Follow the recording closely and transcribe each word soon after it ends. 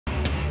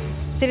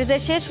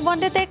সিরিজের শেষ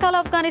ওয়ানডেতে কাল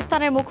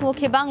আফগানিস্তানের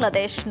মুখোমুখি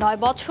বাংলাদেশ। ৯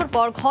 বছর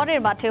পর ঘরের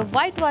মাঠে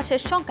হোয়াইট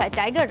ওয়াশের সংখ্যায়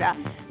টাইগাররা।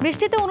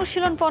 বৃষ্টিতে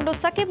অনুশীলন পণ্ড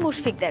সাকিব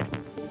মুশফিকদের।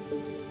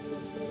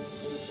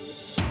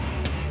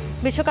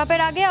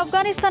 বিশ্বকাপের আগে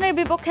আফগানিস্তানের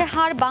বিপক্ষে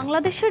হার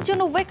বাংলাদেশের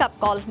জন্য ওয়েক আপ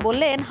কল,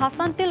 বললেন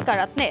হাসান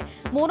তিলকারাতনে।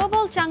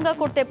 মনোবল চাঙ্গা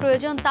করতে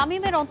প্রয়োজন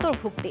তামিমের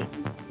অন্তর্ভুক্তি।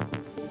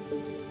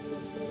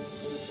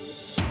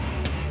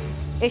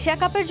 এশিয়া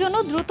কাপের জন্য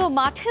দ্রুত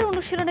মাঠের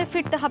অনুশীলনে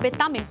ফিরতে হবে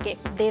তামিমকে।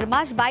 ১.৫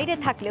 মাস বাইরে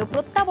থাকলেও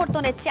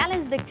প্রত্যাবর্তনের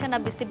চ্যালেঞ্জ দেখছেন না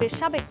বিসিবির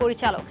সাবেক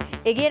পরিচালক,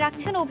 এগিয়ে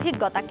রাখছেন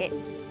অভিজ্ঞতাকে।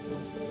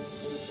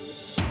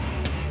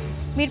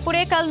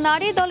 মিরপুরে কাল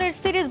নারী দলের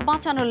সিরিজ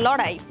বাঁচানোর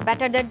লড়াই।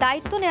 ব্যাটারদের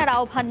দায়িত্ব নেওয়ার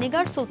আহ্বান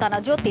নিগার সুলতানা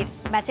জ্যোতির।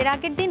 ম্যাচের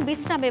আগের দিন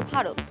বিশ্রামে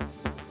ভারত।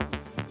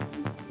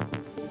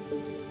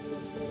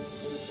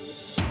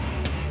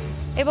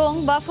 এবং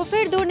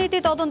BFF-এর দুর্নীতি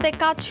তদন্তে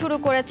কাজ শুরু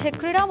করেছে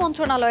ক্রীড়া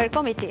মন্ত্রণালয়ের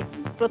কমিটি।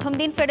 প্রথম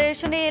দিন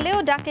ফেডারেশনে এলেও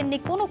ডাকেননি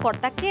কোনো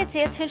কর্তাকে,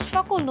 চেয়েছেন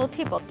সকল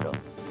নথিপত্র।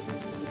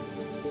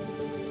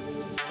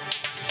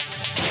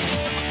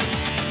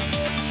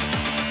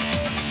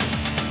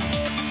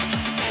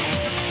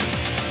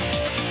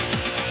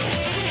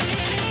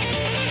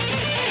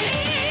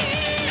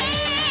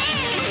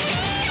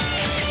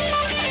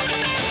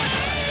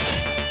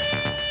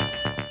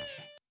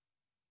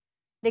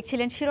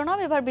 দেখছিলেন শিরোনাম,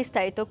 এবার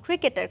বিস্তারিত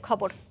ক্রিকেটের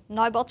খবর।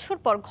 ৯ বছর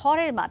পর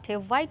ঘরের মাঠে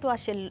হোয়াইট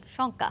ওয়াশের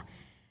শঙ্কা।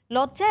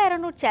 লজ্জা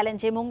এড়ানোর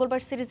চ্যালেঞ্জে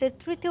মঙ্গলবার সিরিজের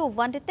তৃতীয়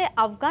ওয়ানডেতে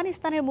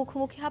আফগানিস্তানের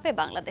মুখোমুখি হবে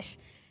বাংলাদেশ।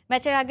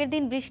 ম্যাচের আগের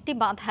দিন বৃষ্টি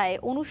বাধায়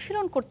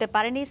অনুশীলন করতে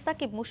পারেনি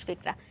সাকিব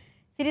মুশফিকরা।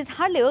 সিরিজ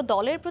হারলেও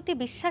দলের প্রতি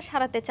বিশ্বাস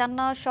হারাতে চান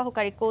না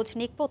সহকারী কোচ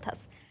নিক পোথাস।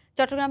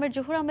 চট্টগ্রামের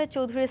জহুর আহমেদ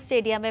চৌধুরী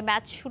স্টেডিয়ামে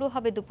ম্যাচ শুরু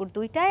হবে দুপুর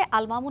 ২টায়।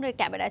 আল মামুনের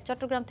ক্যামেরায়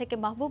চট্টগ্রাম থেকে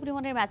মাহবুব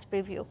রিমনের ম্যাচ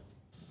প্রিভিউ।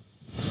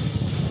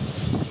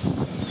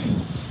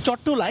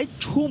 চট্টলায়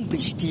ঝুম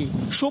বৃষ্টি।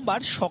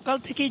 সোমবার সকাল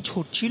থেকেই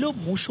ঝরছিল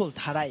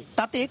মুষলধারায়।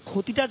 তাতে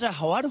ক্ষতিটা যা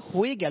হওয়ার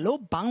হয়ে গেল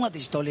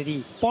বাংলাদেশ দলেরই।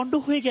 পণ্ড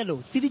হয়ে গেল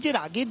সিরিজের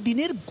আগের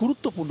দিনের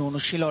গুরুত্বপূর্ণ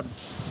অনুশীলন।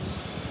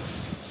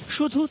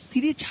 শুধু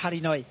সিরিজ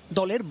হারি নয়,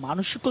 দলের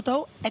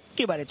মানসিকতাও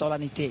একেবারে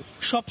তলানিতে।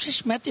 সবশেষ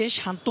ম্যাচে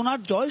সান্ত্বনার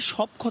জয়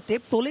সব ক্ষতে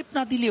প্রলেপ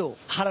না দিলেও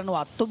হারানো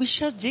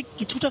আত্মবিশ্বাস যে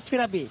কিছুটা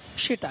ফেরাবে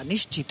সেটা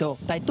নিশ্চিত।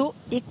 তাই তো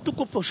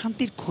একটুকু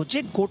প্রশান্তির খোঁজে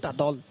গোটা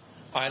দল।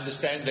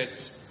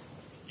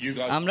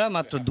 আমরা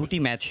মাত্র 2টি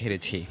ম্যাচ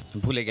হেরেছি,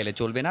 ভুলে গেলে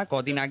চলবে না।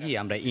 কদিন আগে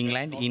আমরা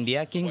ইংল্যান্ড,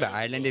 ইন্ডিয়া কিংবা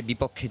আয়ারল্যান্ডের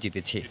বিপক্ষে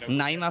জিতেছি।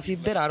 নাইম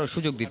আফিফদের আরও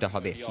সুযোগ দিতে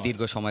হবে।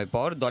 দীর্ঘ সময়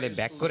পর দলে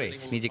ব্যাক করে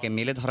নিজেকে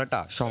মেলে ধরাটা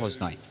সহজ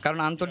নয়, কারণ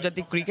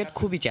আন্তর্জাতিক ক্রিকেট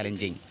খুবই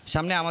চ্যালেঞ্জিং।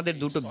 সামনে আমাদের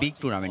 2টো বিগ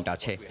টুর্নামেন্ট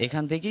আছে,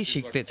 এখান থেকেই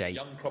শিখতে চাই।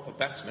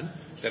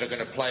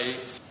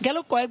 গেল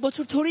কয়েক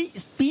বছর ধরেই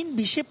স্পিন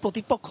বিশ্বে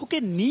প্রতিপক্ষকে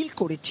নীল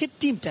করেছে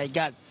টিম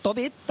টাইগার।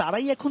 তবে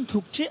তারাই এখন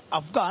ঠুকছে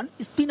আফগান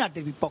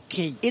স্পিনারদের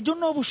বিপক্ষেই।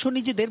 এজন্য অবশ্য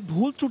নিজেদের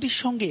ভুল ত্রুটির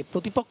সঙ্গে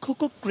প্রতিপক্ষকে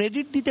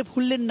ক্রেডিট দিতে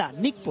ভুললেন না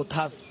নিক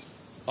পোথাস।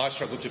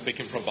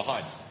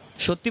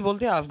 সত্যি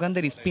বলতে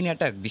আফগানদের স্পিন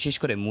অ্যাটাক, বিশেষ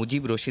করে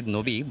মুজিব রশিদ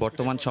নবী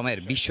বর্তমান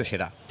সময়ের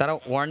বিশ্বসেরা। তারা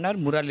ওয়ার্নার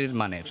মুরালির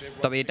মানের।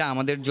 তবে এটা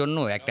আমাদের জন্য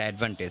একটা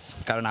অ্যাডভান্টেজ,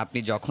 কারণ আপনি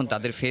যখন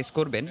তাদের ফেস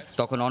করবেন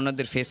তখন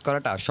অন্যদের ফেস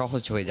করাটা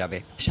সহজ হয়ে যাবে।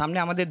 সামনে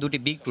আমাদের 2টি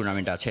বিগ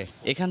টুর্নামেন্ট আছে,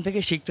 এখান থেকে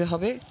শিখতে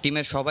হবে।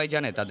 টিমের সবাই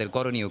জানে তাদের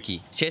করণীয় কি।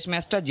 শেষ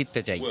ম্যাচটা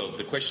জিততে চাই।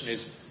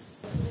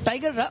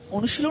 টাইগাররা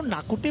অনুশীলন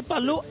না করতে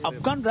পারলেও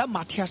আফগানরা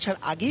মাঠে আসার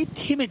আগেই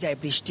থেমে যায়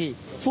বৃষ্টি।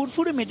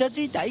 ফুরফুরে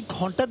মেজাজেই তাই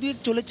ঘন্টা দুয়েক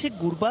চলেছে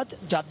গুরবাজ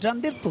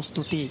জাদরানদের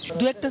প্রস্তুতি।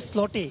 2-1টা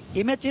স্লটে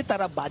এ ম্যাচে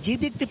তারা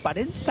বাজিয়ে দেখতে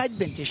পারেন সাইড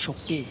বেঞ্চের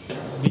শক্তি।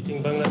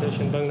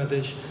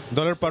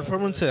 দলের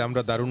পারফরমেন্সে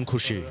আমরা দারুণ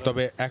খুশি,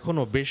 তবে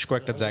এখনো বেশ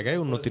কয়েকটা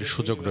জায়গায় উন্নতির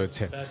সুযোগ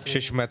রয়েছে।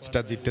 শেষ ম্যাচটা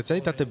জিততে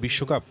চাই, তাতে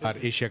বিশ্বকাপ আর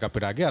এশিয়া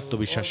কাপের আগে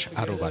আত্মবিশ্বাস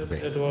আরও বাড়বে।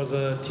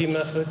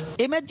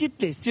 এ ম্যাচ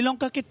জিতলে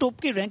শ্রীলঙ্কাকে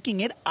টপকে র্যাঙ্কিং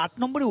এর 8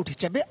 নম্বরে উঠে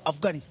যাবে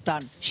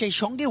আফগানিস্তান। সেই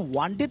সঙ্গে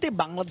ওয়ানডেতে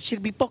বাংলাদেশের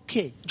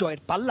বিপক্ষে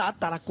জয়ের পাল্লা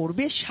তারা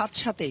করবে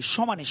সাথে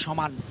সমানে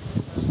সমান।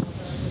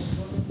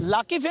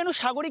 লাকি ভেন্যু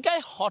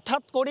সাগরিকায়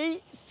হঠাৎ করেই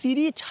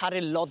সিরিজ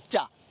হারের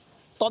লজ্জা।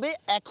 তবে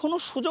এখনো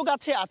সুযোগ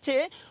আছে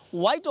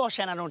হোয়াইট ওয়াশ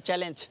এড়ানোর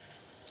চ্যালেঞ্জ।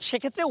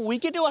 সেক্ষেত্রে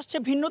উইকেটেও আসছে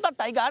ভিন্নতা,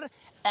 টাইগার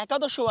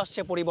একাদশেও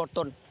আসছে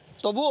পরিবর্তন।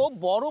 তবুও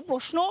বড়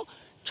প্রশ্ন,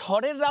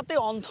 ঝড়ের রাতে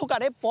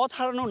অন্ধকারে পথ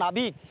হারানো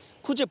নাবিক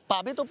খুঁজে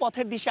পাবে তো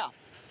পথের দিশা?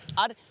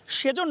 আর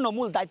সেজন্য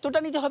মূল দায়িত্বটা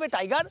নিতে হবে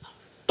টাইগার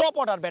টপ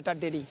অর্ডার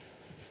ব্যাটারদেরই।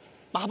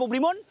 মাহবুব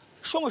রিমন,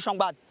 সময়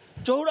সংবাদ,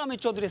 জহুর আহমেদ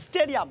চৌধুরী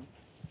স্টেডিয়াম,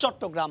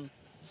 চট্টগ্রাম।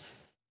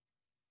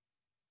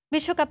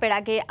 বিশ্বকাপের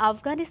আগে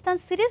আফগানিস্তান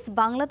সিরিজ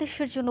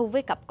বাংলাদেশের জন্য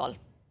ওয়েক আপ কল।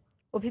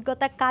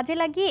 অভিজ্ঞতা কাজে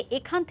লাগিয়ে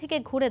এখান থেকে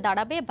ঘুরে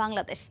দাঁড়াবে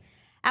বাংলাদেশ,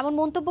 এমন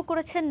মন্তব্য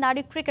করেছেন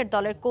নারী ক্রিকেট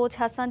দলের কোচ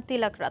হাসান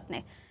তিলকারাতনে।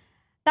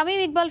 তামিম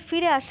ইকবাল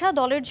ফিরে আসা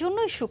দলের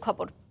জন্যই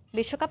সুখবর।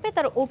 বিশ্বকাপে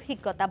তার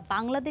অভিজ্ঞতা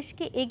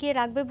বাংলাদেশকে এগিয়ে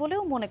রাখবে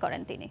বলেও মনে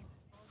করেন তিনি।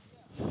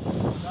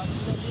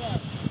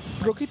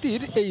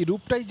 প্রকৃতির এই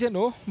রূপটাই যেন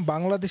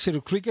বাংলাদেশের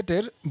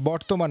ক্রিকেটের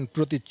বর্তমান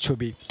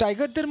প্রতিচ্ছবি।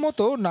 টাইগারদের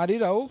মতো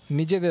নারীরাও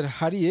নিজেদের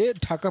হারিয়ে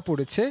ঢাকা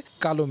পড়েছে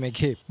কালো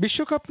মেঘে।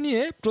 বিশ্বকাপ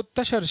নিয়ে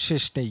প্রত্যাশার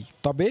শেষ নেই,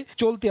 তবে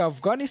চলতি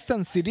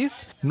আফগানিস্তান সিরিজ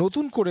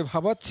নতুন করে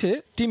ভাবাচ্ছে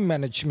টিম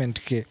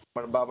ম্যানেজমেন্টকে।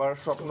 বাবার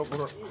স্বপ্ন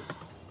পূরণ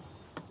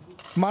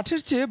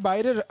মাঠের চেয়ে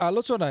বাইরের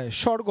আলোচনায়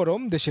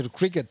সরগরম দেশের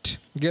ক্রিকেট।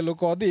 গেল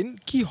কদিন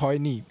কি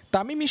হয়নি।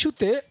 তামিম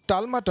ইস্যুতে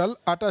টালমাটাল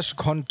 ২৮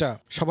 ঘন্টা।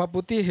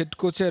 সভাপতি হেড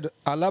কোচের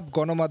আলাপ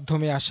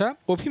গণমাধ্যমে আসা,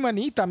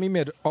 অভিমানী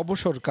তামিমের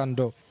অবসর কাণ্ড।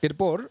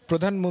 এরপর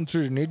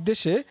প্রধানমন্ত্রীর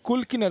নির্দেশে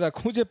কুলকিনারা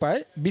খুঁজে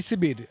পায়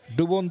বিসিবির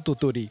ডুবন্ত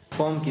তরী।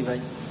 ফর্ম কি ভাই,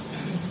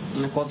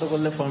 কত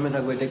করলে ফর্মে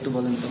থাকবো এটা একটু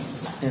বলেন তো।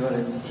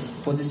 এভারেজ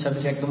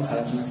 ২৫-২৬ একদম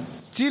খারাপ না।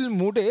 চিল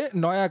মুডে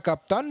নয়া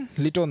কাপ্তান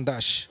লিটন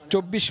দাস।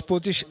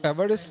 ২৪-২৫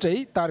 এভারেস্টেই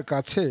তার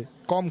কাছে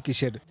কম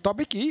কিসের।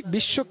 তবে কি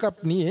বিশ্বকাপ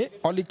নিয়ে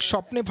অলীক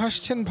স্বপ্নে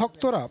ভাসছেন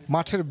ভক্তরা?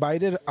 মাঠের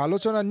বাইরের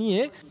আলোচনা নিয়ে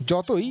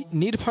যতই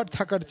নির্ভর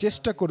থাকার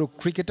চেষ্টা করুক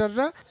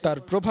ক্রিকেটাররা, তার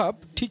প্রভাব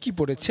ঠিকই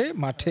পড়েছে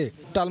মাঠে।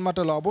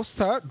 টালমাটাল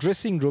অবস্থা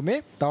ড্রেসিং রুমে,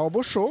 তা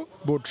অবশ্য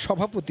বোর্ড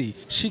সভাপতি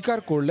স্বীকার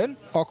করলেন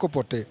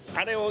অকপটে।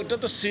 আরে ওইটা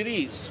তো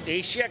সিরিজ,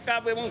 এশিয়া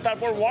কাপ এবং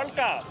তারপর ওয়ার্ল্ড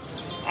কাপ,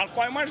 আর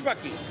কয় মাস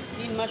বাকি?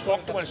 3 মাস,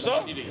 অক্টোবর।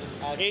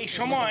 এই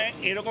সময়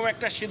এরকম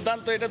একটা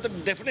সিদ্ধান্ত, এটা তো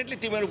ডেফিনেটলি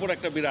টিমের উপর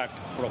একটা বিরাট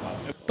প্রভাব।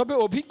 তবে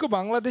অভিজ্ঞ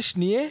বাংলাদেশ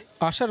নিয়ে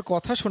আসার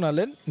কথা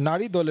শোনালেন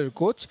নারী দলের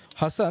কোচ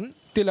হাসান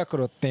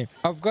তিলাকরত্নে।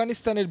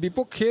 আফগানিস্তানের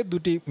বিপক্ষে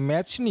দুটি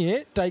ম্যাচ নিয়ে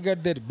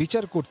টাইগারদের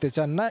বিচার করতে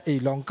চান না এই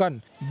লঙ্কান।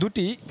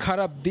 দুটি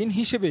খারাপ দিন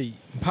হিসেবেই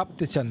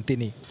ভাবতে চান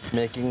তিনি।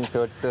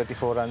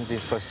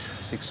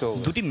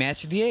 দুটি ম্যাচ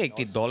দিয়ে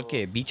একটি দলকে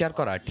বিচার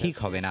করা ঠিক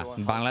হবে না।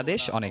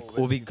 বাংলাদেশ অনেক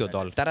অভিজ্ঞ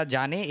দল, তারা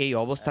জানে এই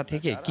অবস্থা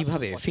থেকে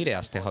কিভাবে ফিরে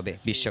আসতে হবে।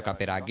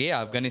 বিশ্বকাপের আগে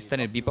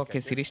আফগানিস্তানের বিপক্ষে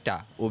সিরিজটা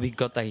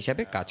অভিজ্ঞতা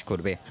হিসেবে কাজ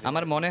করবে।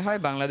 আমার মনে হয়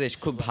বাংলাদেশ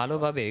খুব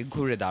ভালোভাবে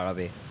ঘুরে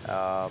দাঁড়াবে।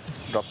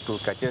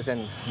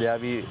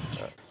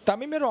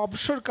 তামিমের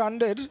অবসর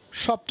কাণ্ডের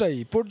সবটাই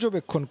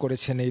পর্যবেক্ষণ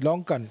করেছেন এই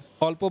লঙ্কান।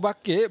 অল্প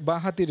বাক্যে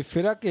বাঁহাতির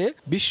ফেরাকে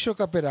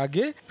বিশ্বকাপের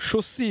আগে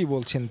স্বস্তিই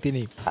বলছেন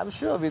তিনি।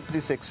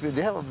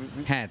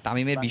 হ্যাঁ,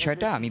 তামিমের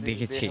বিষয়টা আমি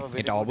দেখেছি,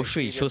 এটা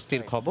অবশ্যই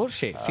স্বস্তির খবর,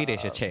 সে ফিরে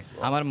এসেছে।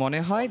 আমার মনে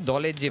হয়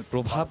দলের যে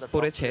প্রভাব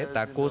পড়েছে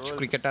তা কোচ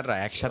ক্রিকেটাররা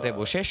একসাথে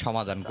বসে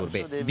সমাধান করবে।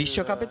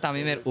 বিশ্বকাপে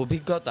তামিমের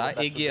অভিজ্ঞতা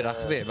এগিয়ে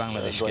রাখবে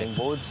বাংলাদেশকে।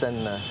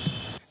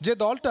 যে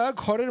দলটা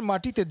ঘরের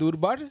মাটিতে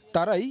দুর্বার,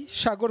 তারাই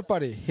সাগর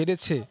পারে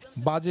হেরেছে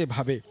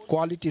বাজেভাবে।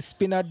 কোয়ালিটি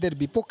স্পিনারদের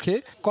বিপক্ষে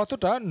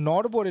কতটা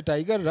নড়বড়ে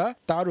টাইগাররা,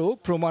 তারও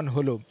প্রমাণ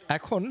হলো।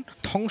 এখন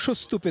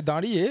ধ্বংসস্তূপে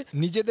দাঁড়িয়ে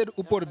নিজেদের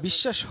উপর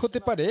বিশ্বাস হতে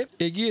পারে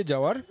এগিয়ে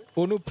যাওয়ার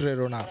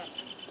অনুপ্রেরণা।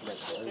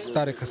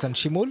 তারেক হাসান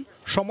শিমুল,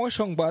 সময়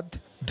সংবাদ,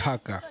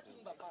 ঢাকা।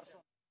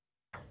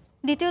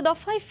 দ্বিতীয়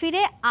দফায়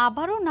ফিরে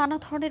আবারও নানা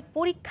ধরনের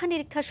পরীক্ষা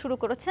নিরীক্ষা শুরু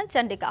করেছেন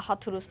চন্ডিকা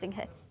হাথুরু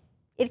সিংহে।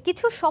 এর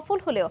কিছু সফল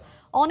হলেও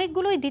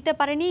অনেকগুলোই দিতে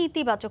পারেনি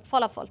ইতিবাচক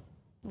ফলাফল।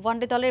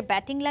 ওয়ানডে দলের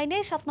ব্যাটিং লাইনে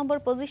 7 নম্বর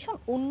পজিশন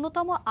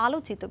অন্যতম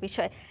আলোচিত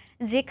বিষয়,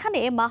 যেখানে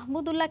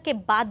মাহমুদুল্লাহকে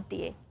বাদ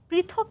দিয়ে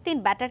পৃথক 3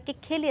 ব্যাটারকে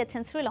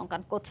খেলিয়েছেন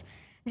শ্রীলঙ্কান কোচ,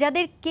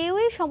 যাদের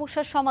কেউই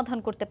সমস্যার সমাধান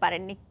করতে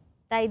পারেননি।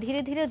 তাই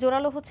ধীরে ধীরে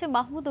জোরালো হচ্ছে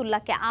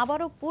মাহমুদুল্লাহকে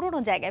আবারও পুরনো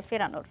জায়গায়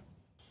ফেরানোর।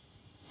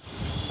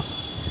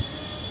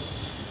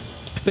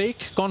 ফেক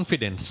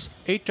কনফিডেন্স,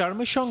 এই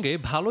টার্মের সঙ্গে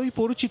ভালোই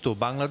পরিচিত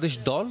বাংলাদেশ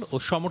দল ও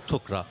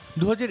সমর্থকরা।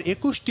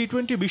 2021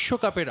 টি-20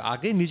 বিশ্বকাপের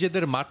আগে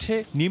নিজেদের মাঠে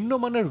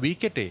নিম্নমানের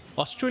উইকেটে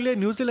অস্ট্রেলিয়া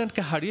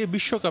নিউজিল্যান্ডকে হারিয়ে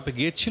বিশ্বকাপে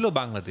গিয়েছিল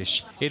বাংলাদেশ।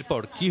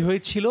 এরপর কি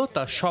হয়েছিল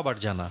তা সবার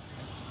জানা।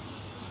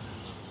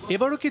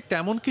 এবারও কি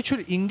তেমন কিছুর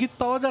ইঙ্গিত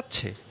পাওয়া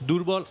যাচ্ছে?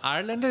 দুর্বল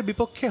আয়ারল্যান্ডের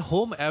বিপক্ষে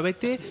হোম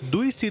অ্যাওয়েতে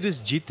 2 সিরিজ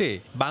জিতে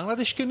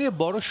বাংলাদেশকে নিয়ে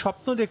বড়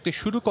স্বপ্ন দেখতে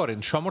শুরু করেন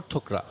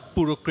সমর্থকরা।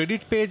 পুরো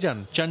ক্রেডিট পেয়ে যান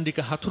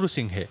চন্ডিকা হাথুরু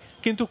সিংহে।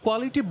 কিন্তু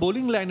কোয়ালিটি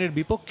বোলিং লাইনের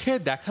বিপক্ষে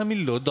দেখা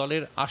মিলল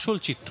দলের আসল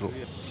চিত্র।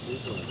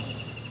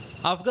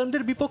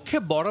 আফগানদের বিপক্ষে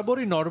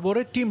বরাবরই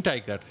নড়বড়ে টিম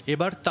টাইগার।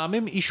 এবার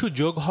তামিম ইস্যু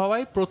যোগ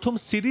হওয়ায় প্রথম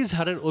সিরিজ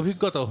হারের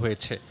অভিজ্ঞতা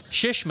হয়েছে।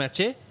 শেষ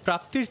ম্যাচে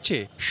প্রাপ্তির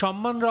চেয়ে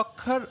সম্মান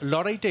রক্ষার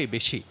লড়াইটাই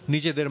বেশি।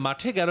 নিজেদের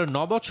মাঠে গেল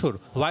 9 বছর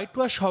হোয়াইট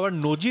ওয়াশ হওয়ার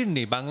নজির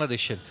নেই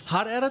বাংলাদেশের।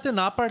 হার এড়াতে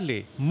না পারলে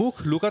মুখ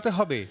লুকাতে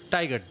হবে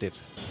টাইগারদের।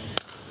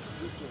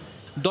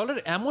 দলের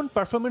এমন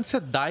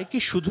পারফরমেন্সের দায় কি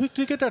শুধুই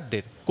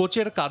ক্রিকেটারদের?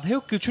 কোচের কাঁধেও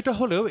কিছুটা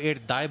হলেও এর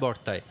দায়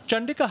বর্তায়।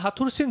 চন্ডিকা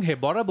হাথুরু সিংহে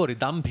বরাবরই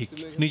দাম্ভিক।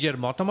 নিজের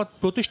মতামত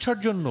প্রতিষ্ঠার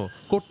জন্য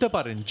করতে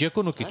পারেন যে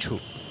কোনো কিছু।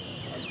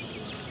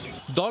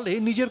 দলে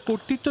নিজের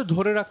কর্তৃত্ব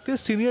ধরে রাখতে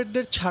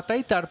সিনিয়রদের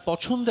ছাঁটাই তার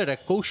পছন্দের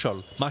এক কৌশল।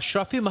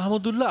 মাশরাফি,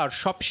 মাহমুদুল্লাহ আর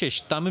সবশেষ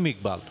তামিম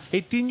ইকবাল,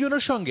 এই 3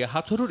 জনের সঙ্গে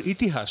হাথুরুর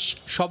ইতিহাস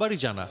সবারই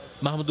জানা।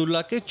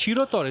 মাহমুদুল্লাহকে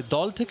চিরতরে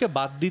দল থেকে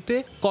বাদ দিতে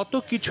কত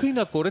কিছুই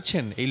না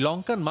করেছেন এই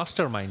লঙ্কান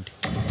মাস্টারমাইন্ড।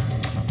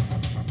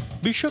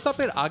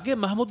 বিশ্বকাপের আগে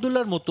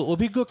মাহমুদুল্লাহর মতো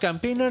অভিজ্ঞ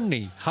ক্যাম্পেইনার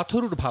নেই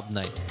হাথুরুর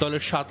ভাবনায়।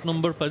 দলের 7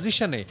 নম্বর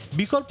পজিশনে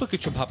বিকল্প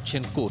কিছু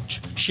ভাবছেন কোচ।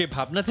 সে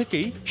ভাবনা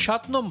থেকেই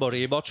 7 নম্বরে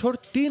এবছর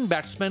 3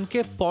 ব্যাটসম্যানকে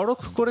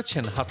পরখ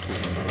করেছেন হাথুরু।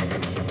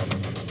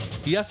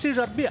 ইয়াসির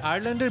রাব্বি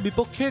আয়ারল্যান্ডের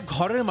বিপক্ষে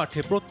ঘরের মাঠে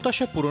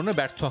প্রত্যাশা পূরণে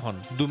ব্যর্থ হন।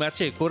 2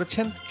 ম্যাচে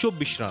করেছেন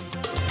 24 রান।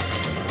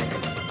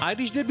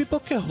 আইরিশদের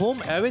বিপক্ষে হোম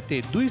অ্যাওয়েতে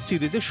 2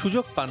 সিরিজে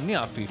সুযোগ পাননি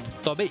আফিফ।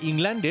 তবে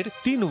ইংল্যান্ডের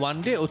 3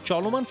 ওয়ানডে ও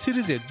চলমান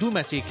সিরিজে 2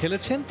 ম্যাচেই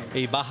খেলেছেন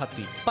এই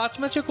বাঁহাতি। 5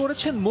 ম্যাচে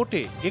করেছেন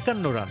মোটে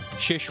 51 রান।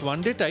 শেষ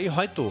ওয়ানডেটাই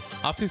হয়তো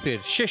আফিফের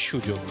শেষ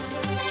সুযোগ।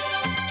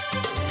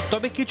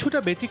 তবে কিছুটা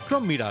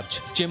ব্যতিক্রম মিরাজ।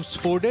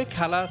 চেমসফোর্ডে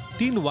খেলা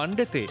 3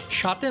 ওয়ানডেতে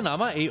 7-এ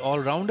নামা এই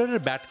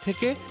অলরাউন্ডারের ব্যাট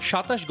থেকে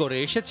 27 গড়ে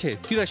এসেছে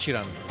 83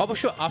 রান।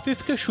 অবশ্য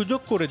আফিফকে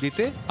সুযোগ করে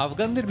দিতে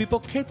আফগানদের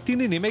বিপক্ষে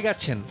তিনি নেমে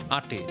গেছেন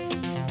 8-এ।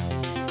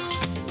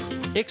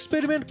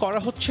 এক্সপেরিমেন্ট করা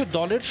হচ্ছে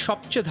দলের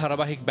সবচেয়ে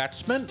ধারাবাহিক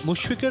ব্যাটসম্যান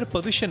মুশফিকের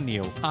পজিশন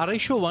নিয়েও।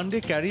 250 ওয়ানডে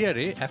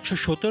ক্যারিয়ারে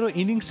 117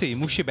 ইনিংসেই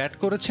মুশি ব্যাট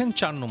করেছেন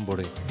 4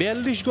 নম্বরে,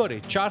 42 গড়ে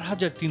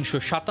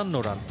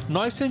 4357 রান।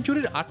 9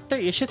 সেঞ্চুরির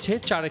 8টাই এসেছে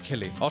 4-এ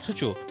খেলে,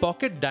 অথচ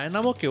পকেট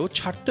ডায়নামোকেও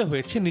ছাড়তে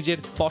হয়েছে নিজের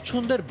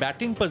পছন্দের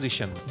ব্যাটিং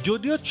পজিশন।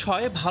 যদিও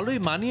 6-এ ভালোই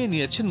মানিয়ে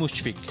নিয়েছেন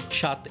মুশফিক।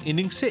 7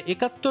 ইনিংসে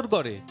 71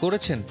 গড়ে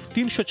করেছেন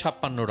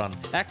 356 রান,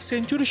 1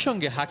 সেঞ্চুরির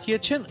সঙ্গে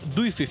হাঁকিয়েছেন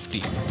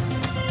 250।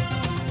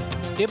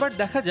 এবার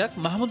দেখা যাক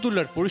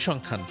মাহমুদুল্লাহর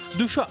পরিসংখ্যান।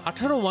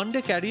 218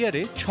 ওয়ানডে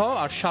ক্যারিয়ারে 6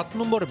 আর 7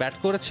 নম্বর ব্যাট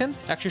করেছেন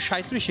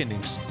 137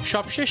 ইনিংস।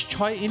 সবশেষ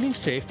 6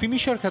 ইনিংসে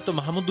ফিনিশার খ্যাত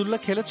মাহমুদুল্লাহ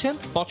খেলেছেন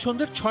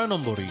পছন্দের 6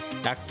 নম্বরই।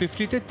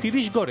 150-তে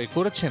 30 গড়ে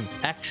করেছেন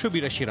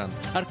 182 রান।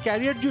 আর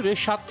ক্যারিয়ার জুড়ে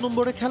 7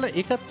 নম্বরে খেলা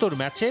 71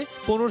 ম্যাচে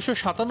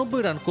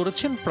 1597 রান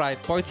করেছেন প্রায়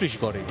 35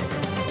 গড়ে।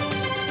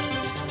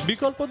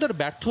 বিকল্পদের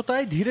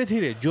ব্যর্থতায় ধীরে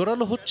ধীরে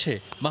জোরালো হচ্ছে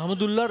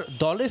মাহমুদুল্লাহর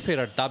দলে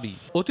ফেরার দাবি।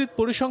 অতীত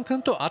পরিসংখ্যান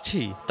তো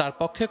আছেই, তার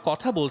পক্ষে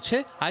কথা বলছে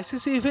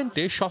আইসিসি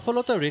ইভেন্টে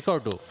সফলতার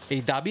রেকর্ডও।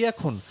 এই দাবি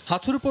এখন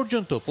হাথুরু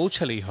পর্যন্ত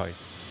পৌঁছালেই হয়।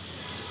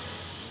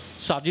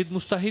 সাজিদ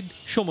মুস্তাহিদ,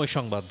 সময়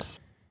সংবাদ।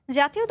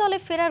 জাতীয় দলে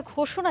ফেরার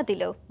ঘোষণা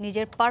দিলেও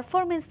নিজের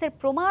পারফরমেন্সের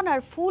প্রমাণ আর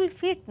ফুল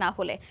ফিট না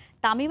হলে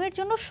তামিমের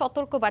জন্য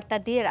সতর্কবার্তা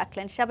দিয়ে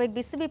রাখলেন সাবেক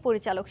বিসিবি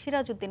পরিচালক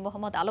সিরাজউদ্দিন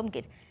মোহাম্মদ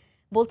আলমগীর।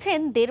 বলছেন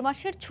 1.5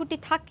 মাসের ছুটি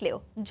থাকলেও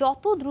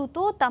যত দ্রুত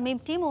তামিম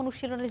টিম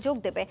অনুশীলনে যোগ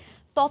দেবে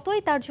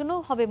ততই তার জন্য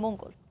হবে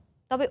মঙ্গল।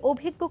 তবে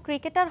অভিজ্ঞ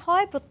ক্রিকেটার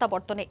হয়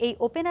প্রত্যাবর্তনে এই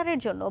ওপেনারের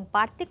জন্য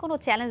বাড়তি কোনো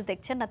চ্যালেঞ্জ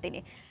দেখছেন না তিনি।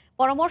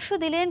 পরামর্শ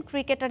দিলেন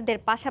ক্রিকেটারদের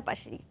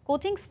পাশাপাশি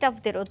কোচিং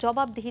স্টাফদেরও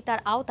জবাবদিহিতার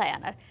আওতায়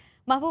আনার।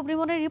 মাহবুব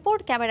রিমনের রিপোর্ট,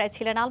 ক্যামেরায়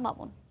ছিলেন আল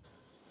মামুন।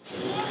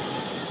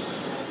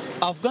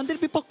 আফগানদের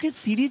বিপক্ষে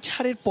সিরিজ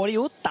হারের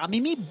পরেও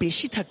তামিমই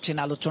বেশি থাকছেন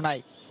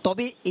আলোচনায়।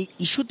 তবে এই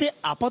ইস্যুতে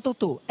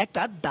আপাতত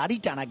একটা দাড়ি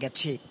টানা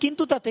গেছে,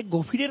 কিন্তু তাতে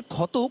গভীরের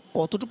ক্ষত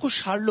কতটুকু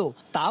সারল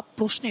তা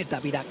প্রশ্নের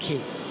দাবি রাখে।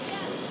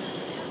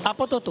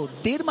 আপাতত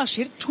 1.5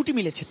 মাসের ছুটি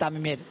মিলেছে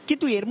তামিমের,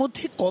 কিন্তু এর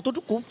মধ্যে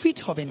কতটুকু ফিট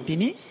হবেন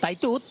তিনি, তাই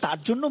তো তার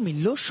জন্য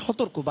মিলল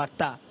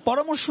সতর্কবার্তা।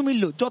 পরামর্শ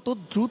মিলল যত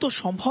দ্রুত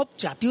সম্ভব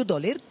জাতীয়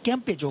দলের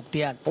ক্যাম্পে যোগ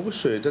দেওয়ার।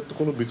 অবশ্যই এটা তো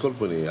কোনো বিকল্প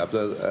নেই।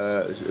 আপনার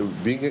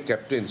বিং এ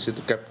ক্যাপ্টেন, সে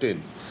তো ক্যাপ্টেন,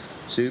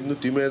 সে কিন্তু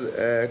টিমের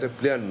একটা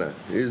প্লেয়ার না,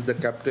 ইজ দ্য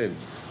ক্যাপ্টেন।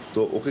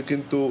 তো ওকে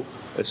কিন্তু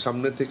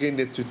সামনে থেকেই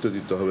নেতৃত্ব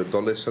দিতে হবে,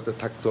 দলের সাথে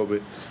থাকতে হবে,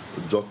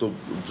 যত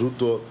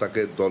দ্রুত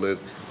তাকে দলের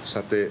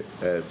সাথে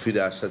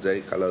ফিরে আসা যায়।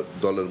 কারণ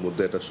দলের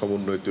মধ্যে একটা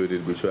সমন্বয়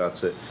তৈরির বিষয়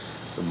আছে।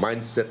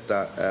 মাইন্ডসেটটা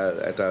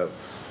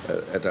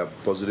একটা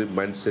পজিটিভ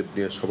মাইন্ডসেট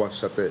নিয়ে সবার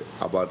সাথে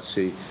আবার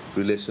সেই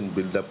রিলেশন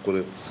বিল্ড আপ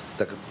করে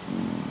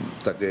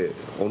তাকে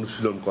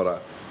অনুশীলন করা,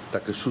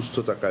 তাকে সুস্থ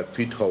থাকা,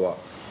 ফিট হওয়া,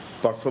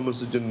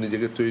 পারফরমেন্সের জন্য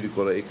নিজেকে তৈরি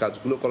করা, এই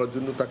কাজগুলো করার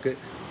জন্য তাকে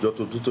যত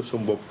দ্রুত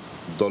সম্ভব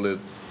দলের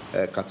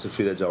কাছে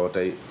ফিরে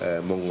যাওয়াটাই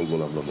মঙ্গল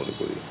বলে আমরা মনে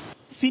করি।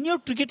 সিনিয়র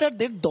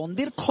ক্রিকেটারদের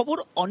দ্বন্দ্বের খবর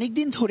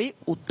অনেকদিন ধরে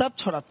উত্তাপ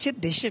ছড়াচ্ছে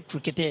দেশের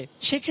ক্রিকেটে।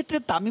 সেক্ষেত্রে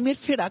তামিমের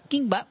ফেরা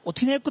কিংবা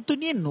অধিনায়কত্ব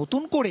নিয়ে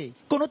নতুন করে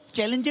কোনো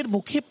চ্যালেঞ্জের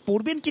মুখে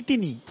পড়বেন কি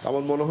তিনি?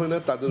 আমার মনে হয় না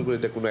তাদের উপর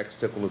এটা কোনো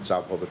এক্সট্রা কোনো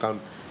চাপ হবে, কারণ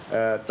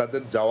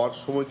তাদের যাওয়ার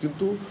সময়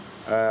কিন্তু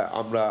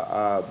আমরা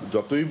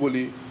যতই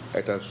বলি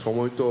একটা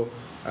সময় তো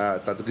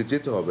তাদেরকে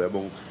যেতে হবে,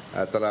 এবং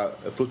তারা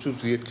প্রচুর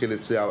ক্রিকেট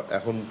খেলেছে।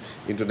 এখন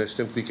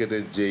ইন্টারন্যাশনাল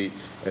ক্রিকেটের যেই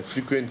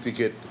ফ্রিকুয়েন্ট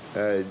ক্রিকেট,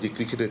 যে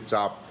ক্রিকেটের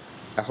চাপ,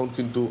 এখন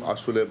কিন্তু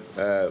আসলে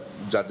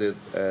যাদের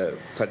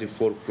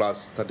 34+,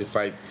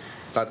 35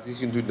 তাদেরকে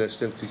কিন্তু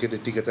ন্যাশনাল ক্রিকেটে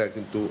টিকে থাকা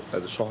কিন্তু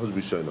সহজ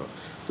বিষয় নয়।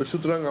 তো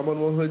সুতরাং আমার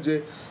মনে হয় যে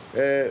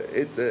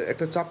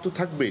একটা চাপ তো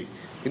থাকবেই,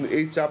 কিন্তু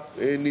এই চাপ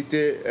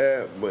নিতে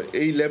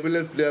এই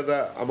লেভেলের প্লেয়াররা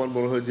আমার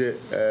মনে হয় যে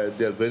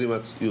দে are very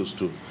much use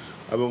to,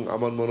 এবং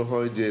আমার মনে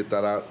হয় যে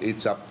তারা এই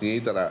চাপ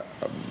নিয়েই তারা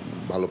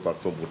ভালো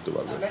পারফর্ম করতে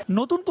পারবে।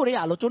 নতুন করে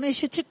আলোচনা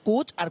এসেছে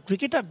কোচ আর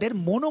ক্রিকেটারদের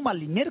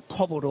মনোমালিন্যের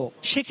খবরও।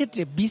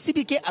 সেক্ষেত্রে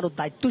বিসিবিকে আরো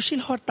দায়িত্বশীল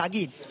হওয়ার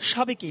তাগিদ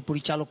সাবেক এই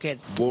পরিচালকের।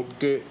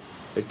 বোর্ডকে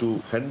একটু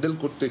হ্যান্ডেল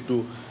করতে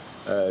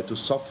একটু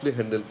সফটলি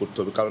হ্যান্ডেল করতে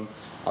হবে, কারণ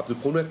আপনি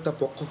কোনো একটা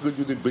পক্ষকে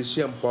যদি বেশি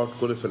এম্পাওয়ার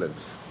করে ফেলেন,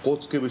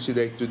 কোচকে বেশি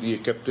দায়িত্ব দিয়ে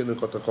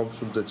ক্যাপ্টেনের কথা কম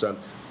শুনতে চান,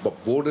 বা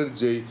বোর্ডের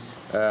যেই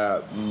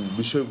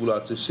বিষয়গুলো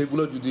আছে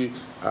সেগুলো যদি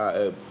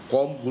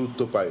কম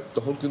গুরুত্ব পায়,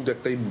 তখন কিন্তু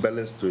একটা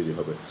ইমব্যালেন্স তৈরি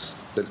হবে।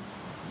 তাই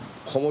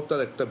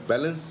ক্ষমতার একটা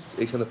ব্যালেন্স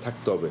এখানে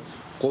থাকতে হবে।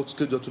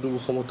 কোচকে যতটুকু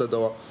ক্ষমতা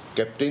দেওয়া,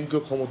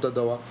 ক্যাপ্টেনকেও ক্ষমতা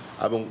দেওয়া,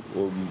 এবং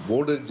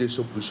বোর্ডের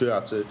যেসব বিষয়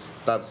আছে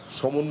তার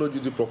সমন্বয়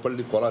যদি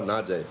প্রপারলি করা না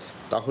যায়,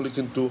 তাহলে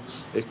কিন্তু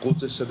এই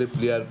কোচের সাথে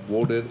প্লেয়ার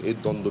বোর্ডের এই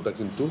দ্বন্দ্বটা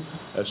কিন্তু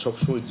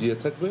সবসময় জিয়ে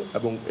থাকবে,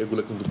 এবং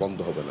এগুলো কিন্তু বন্ধ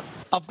হবে না।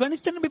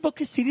 আফগানিস্তানের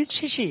বিপক্ষে সিরিজ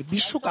শেষে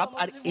বিশ্বকাপ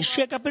আর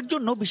এশিয়া কাপের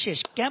জন্য বিশেষ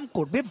ক্যাম্প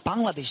করবে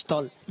বাংলাদেশ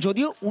দল।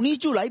 যদিও 19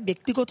 জুলাই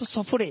ব্যক্তিগত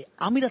সফরে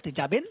আমিরাতে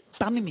যাবেন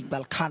তামিম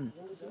ইকবাল খান।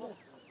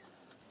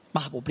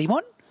 মাহবুব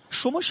রিমন,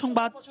 সময়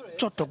সংবাদ,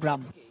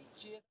 চট্টগ্রাম।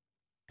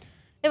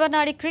 এবার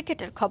নারী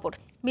ক্রিকেটের খবর।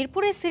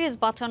 মিরপুরে সিরিজ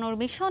বাঁচানোর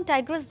মিশন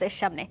টাইগ্রেসদের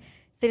সামনে।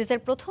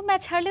 সিরিজের প্রথম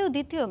ম্যাচ হারলেও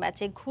দ্বিতীয়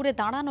ম্যাচে ঘুরে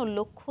দাঁড়ানোর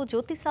লক্ষ্য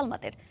জ্যোতি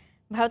সালমাদের।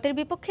 ভারতের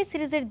বিপক্ষে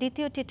সিরিজের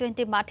দ্বিতীয়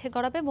টি-20 মাঠে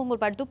গড়াবে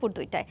মঙ্গলবার দুপুর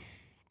 2টায়।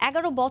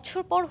 11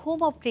 বছর পর হোম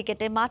অফ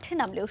ক্রিকেটে মাঠে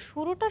নামলেও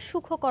শুরুটা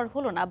সুখকর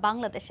হলো না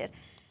বাংলাদেশের।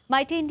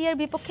 মাইটি ইন্ডিয়ার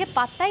বিপক্ষে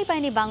পাত্তাই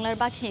পায়নি বাংলার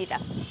বাঘিনীরা।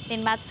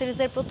 3 ম্যাচ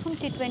সিরিজের প্রথম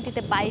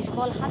টি-20তে 22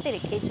 বল হাতে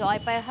রেখে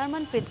জয় পায়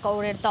হরমনপ্রীত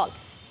কৌরের দল।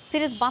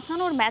 সিরিজ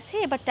বাঁচানোর ম্যাচে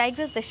এবার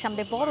টাইগার্সদের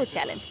সামনে বড়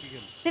চ্যালেঞ্জ।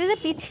 সিরিজে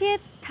পিছিয়ে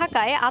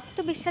থাকায়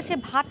আত্মবিশ্বাসে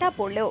ভাটা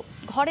পড়লেও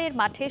ঘরের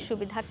মাঠে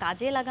সুবিধা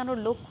কাজে লাগানোর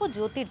লক্ষ্য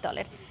জ্যোতির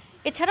দলের।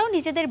 এছাড়াও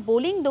নিজেদের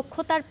বোলিং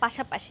দক্ষতার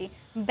পাশাপাশি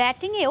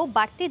ব্যাটিংয়েও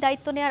বাড়তি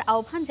দায়িত্ব নেওয়ার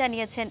আহ্বান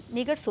জানিয়েছেন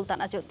নিগার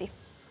সুলতানা জ্যোতি।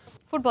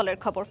 ফুটবলের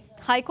খবর,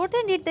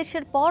 হাইকোর্টের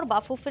নির্দেশের পর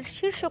বাফুফের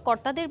শীর্ষ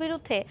কর্তাদের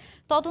বিরুদ্ধে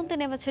তদন্তে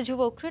নেমেছে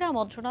যুব ক্রীড়া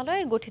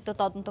মন্ত্রণালয়ের গঠিত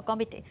তদন্ত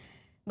কমিটি।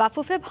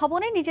 বাফুফে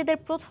ভবনে নিজেদের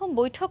প্রথম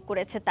বৈঠক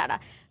করেছে তারা।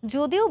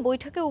 যদিও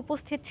বৈঠকে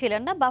উপস্থিত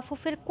ছিলেন না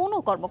বাফুফের কোনো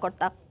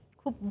কর্মকর্তা।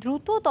 খুব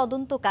দ্রুত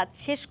তদন্ত কাজ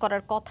শেষ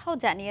করার কথাও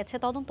জানিয়েছে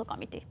তদন্ত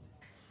কমিটি।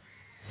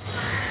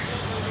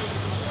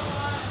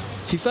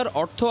 ফিফার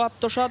অর্থ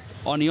আত্মসাৎ,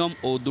 অনিয়ম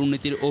ও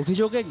দুর্নীতির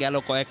অভিযোগে গেল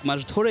কয়েক মাস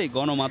ধরেই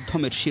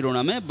গণমাধ্যমের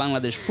শিরোনামে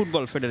বাংলাদেশ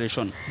ফুটবল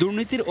ফেডারেশন।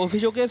 দুর্নীতির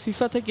অভিযোগে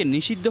ফিফা থেকে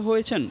নিষিদ্ধ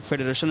হয়েছেন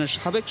ফেডারেশনের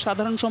সাবেক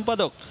সাধারণ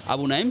সম্পাদক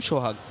আবু নাইম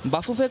সোহাগ।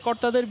 বাফুফে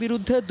কর্তাদের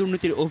বিরুদ্ধে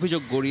দুর্নীতির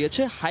অভিযোগ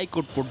গড়িয়েছে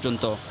হাইকোর্ট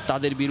পর্যন্ত।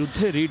 তাদের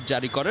বিরুদ্ধে রিট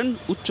জারি করেন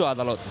উচ্চ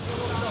আদালত।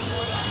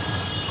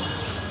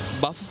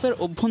 বাফুফের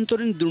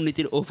অভ্যন্তরীণ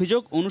দুর্নীতির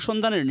অভিযোগ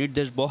অনুসন্ধানের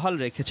নির্দেশ বহাল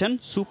রেখেছেন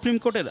সুপ্রিম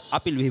কোর্টের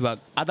আপিল বিভাগ।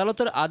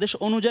 আদালতের আদেশ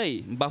অনুযায়ী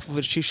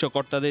বাফুফের শীর্ষ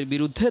কর্তাদের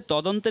বিরুদ্ধে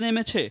তদন্তে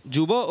নেমেছে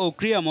যুব ও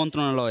ক্রীড়া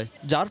মন্ত্রণালয়,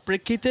 যার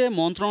প্রেক্ষিতে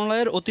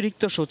মন্ত্রণালয়ের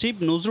অতিরিক্ত সচিব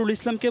নজরুল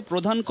ইসলামকে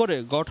প্রধান করে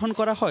গঠন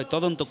করা হয়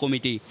তদন্ত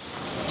কমিটি।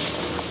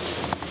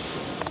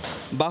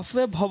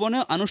 বাফুফে ভবনে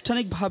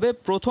আনুষ্ঠানিকভাবে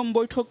প্রথম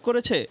বৈঠক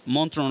করেছে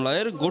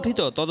মন্ত্রণালয়ের গঠিত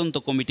তদন্ত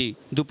কমিটি।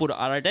 দুপুর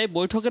 2:30টায়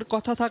বৈঠকের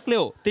কথা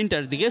থাকলেও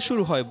 3টার দিকে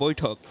শুরু হয়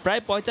বৈঠক।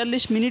 প্রায়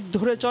 45 মিনিট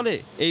ধরে চলে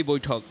এই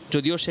বৈঠক,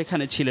 যদিও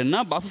সেখানে ছিলেন না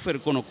বাফুফের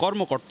কোনো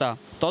কর্মকর্তা।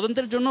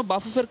 তদন্তের জন্য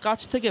বাফুফের কাছ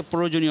থেকে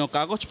প্রয়োজনীয়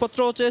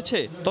কাগজপত্রও চেয়েছে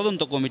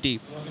তদন্ত কমিটি।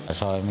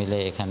 সবাই মিলে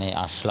এখানে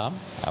আসলাম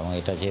এবং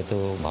এটা যেহেতু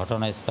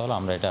ঘটনাস্থল,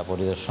 আমরা এটা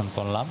পরিদর্শন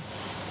করলাম।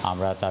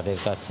 আমরা তাদের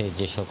কাছে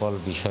যে সকল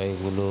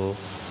বিষয়গুলো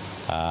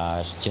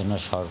জন্য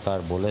সরকার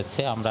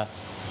বলেছে, আমরা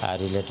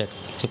রিলেটেড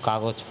কিছু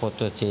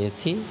কাগজপত্র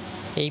চেয়েছি।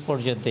 এই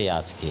পর্যন্তই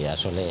আজকে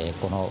আসলে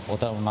কোনো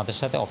ওনাদের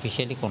সাথে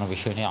অফিসিয়ালি কোনো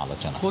বিষয় নিয়ে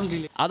আলোচনা।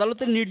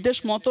 আদালতের নির্দেশ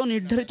মতো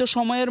নির্ধারিত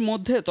সময়ের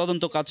মধ্যে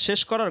তদন্ত কাজ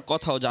শেষ করার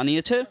কথাও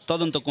জানিয়েছে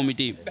তদন্ত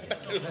কমিটি।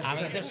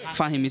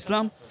 ফাহিম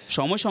ইসলাম,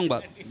 সময়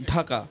সংবাদ,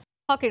 ঢাকা।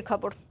 হকির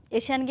খবর,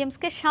 এশিয়ান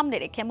গেমসকে সামনে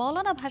রেখে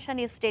মৌলানা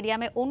ভাসানী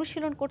স্টেডিয়ামে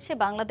অনুশীলন করছে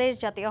বাংলাদেশ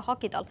জাতীয়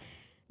হকি দল।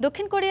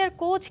 দক্ষিণ কোরিয়ার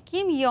কোচ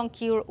কিম ইয়ং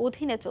কিউর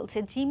অধীনে চলছে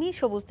জিমি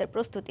সবুজদের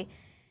প্রস্তুতি।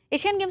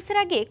 এশিয়ান গেমসের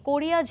আগে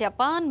কোরিয়া,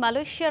 জাপান,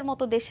 মালয়েশিয়ার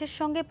মতো দেশের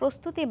সঙ্গে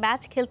প্রস্তুতি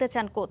ম্যাচ খেলতে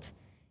চান কোচ।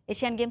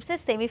 এশিয়ান গেমসের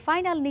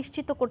সেমিফাইনাল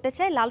নিশ্চিত করতে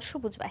চায় লাল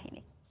সবুজ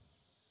বাহিনী।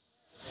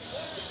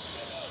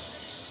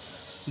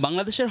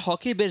 বাংলাদেশের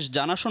হকি বেশ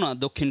জানাশোনা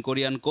দক্ষিণ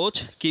কোরিয়ান কোচ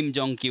কিম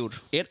জং কিউর।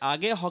 এর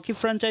আগে হকি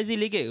ফ্র্যাঞ্চাইজি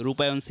লিগে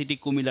রূপায়ণ সিটি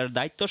কুমিল্লার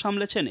দায়িত্ব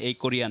সামলেছেন এই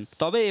কোরিয়ান।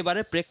 তবে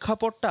এবারে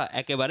প্রেক্ষাপটটা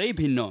একেবারেই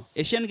ভিন্ন।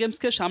 এশিয়ান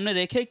গেমসকে সামনে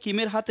রেখে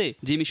কিমের হাতে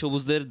জিমি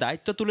সবুজদের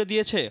দায়িত্ব তুলে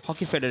দিয়েছে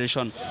হকি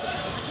ফেডারেশন।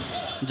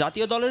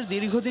 জাতীয় দলের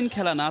দীর্ঘদিন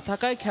খেলা না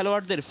থাকায়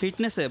খেলোয়াড়দের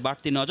ফিটনেসে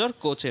বাড়তি নজর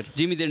কোচের।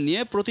 জিমিদের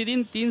নিয়ে প্রতিদিন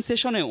 3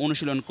 সেশনে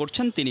অনুশীলন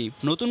করছেন তিনি।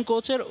 নতুন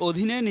কোচের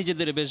অধীনে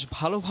নিজেদের বেশ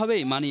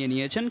ভালোভাবেই মানিয়ে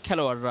নিয়েছেন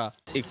খেলোয়াড়রা।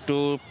 একটু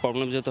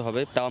প্রবলেম যেতে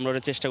হবে, তাও আমরা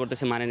ওটা চেষ্টা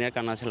করতেছি মানিয়ে নেওয়ার।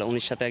 কারণ আসলে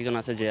 19 সাথে একজন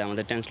আছে যে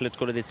আমাদের ট্রান্সলেট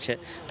করে দিচ্ছে,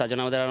 তার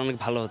জন্য আমাদের আরও অনেক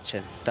ভালো হচ্ছে।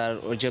 তার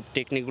ওই যে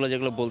টেকনিকগুলো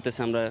যেগুলো বলতেছে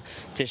আমরা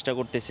চেষ্টা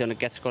করতেছি অনেক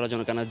ক্যাচ করার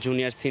জন্য। কারণ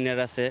জুনিয়র সিনিয়র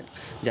আছে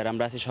যারা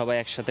আমরা আছি, সবাই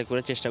একসাথে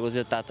করে চেষ্টা করছি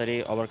যে তাড়াতাড়ি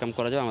ওভারকাম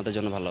করা যাবে, আমাদের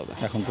জন্য ভালো হবে।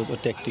 এখন তো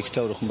ট্যাকটিক্সটা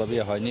ওরকমভাবে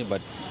হয়নি,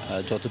 বাট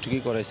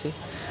যতটুকুই করাইছে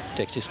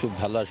ট্যাকটিক্স খুব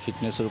ভালো। আর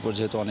ফিটনেসের উপর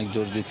যেহেতু অনেক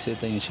জোর দিচ্ছে,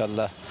 তাই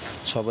ইনশাল্লাহ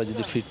সবাই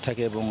যদি ফিট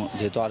থাকে এবং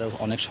যেহেতু আরও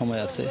অনেক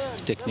সময় আছে,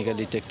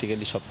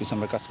 টেকনিক্যালি সব কিছু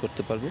আমরা কাজ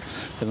করতে পারবো।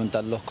 এবং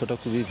তার লক্ষ্যটা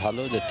খুবই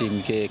ভালো যে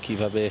টিমকে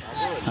কীভাবে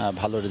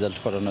ভালো রেজাল্ট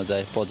করানো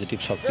যায়, পজিটিভ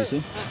সব কিছু।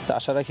 তা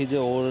আশা রাখি যে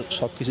ওর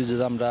সব কিছু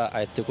যদি আমরা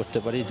আয়ত্ত করতে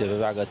পারি,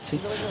 যেভাবে আগাচ্ছি,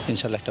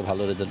 ইনশাল্লাহ একটা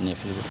ভালো রেজাল্ট নিয়ে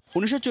ফেলবো।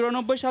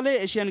 1994 সালে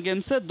এশিয়ান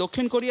গেমসে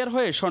দক্ষিণ কোরিয়ার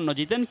হয়ে স্বর্ণ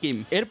জিতেন কিম।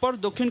 এরপর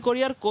দক্ষিণ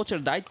কোরিয়ার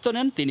কোচের দায়িত্ব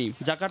নেন তিনি।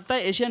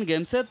 জাকার্তায় এশিয়ান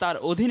গেমসে তার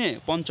অধীনে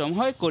 5ম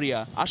হয় কোরিয়া।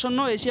 আসন্ন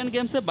এশিয়ান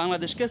গেমসে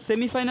বাংলাদেশকে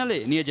সেমিফাইনালে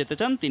নিয়ে যেতে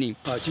চান তিনি।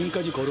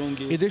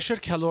 এদেশের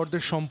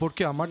খেলোয়াড়দের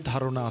সম্পর্কে আমার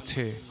ধারণা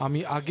আছে। আমি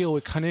আগে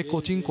ওইখানে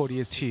কোচিং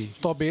করিয়েছি।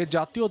 তবে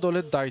জাতীয়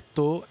দলের দায়িত্ব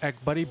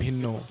একবারই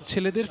ভিন্ন।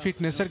 ছেলেদের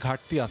ফিটনেসের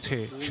ঘাটতি আছে,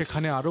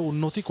 সেখানে আরও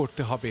উন্নতি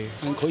করতে হবে।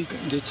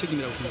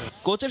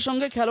 কোচের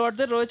সঙ্গে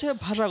খেলোয়াড়দের রয়েছে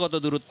ভাষাগত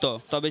দূরত্ব,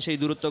 তবে সেই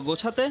দূরত্ব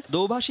গোছাতে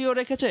দৌভাষীও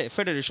রেখেছে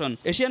ফেডারেশন।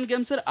 এশিয়ান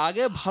গেমসের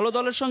আগে ভালো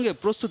দলের সঙ্গে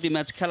প্রস্তুতি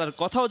ম্যাচ খেলার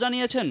কথাও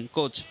জানিয়েছেন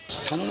কোচ।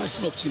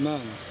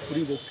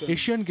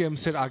 এশিয়ান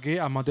গেমসের আগে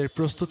আমাদের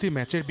প্রস্তুতি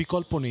ম্যাচের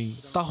বিকল্প নেই।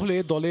 তাহলে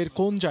দলের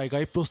কোন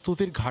জায়গায়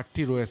প্রস্তুতির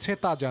ঘাটতি রয়েছে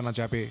তা জানা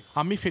যাবে।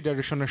 আমি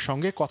ফেডারেশনের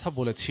সঙ্গে কথা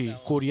বলেছি,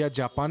 কোরিয়া,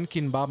 জাপান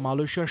কিংবা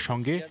মালয়েশিয়ার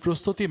সঙ্গে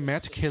প্রস্তুতি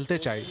ম্যাচ খেলতে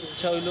চাই।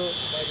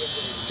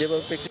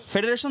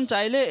 ফেডারেশন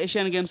চাইলে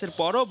এশিয়ান গেমসের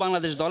পরও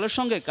বাংলাদেশ দলের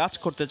সঙ্গে কাজ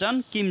করতে চান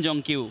কিম জং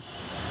কিউ।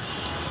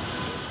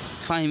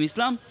 ফাহিম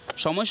ইসলাম,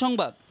 সময়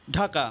সংবাদ,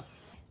 ঢাকা।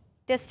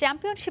 টেস্ট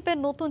চ্যাম্পিয়নশিপের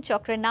নতুন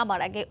চক্রে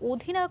নামার আগে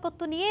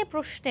অধিনায়কত্ব নিয়ে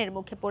প্রশ্নের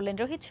মুখে পড়লেন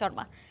রোহিত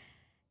শর্মা।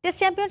 টেস্ট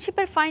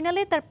চ্যাম্পিয়নশিপের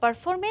ফাইনালে তার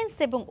পারফরমেন্স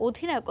এবং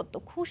অধিনায়কত্ব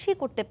খুশি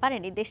করতে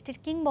পারেনি দেশটির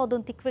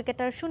কিংবদন্তি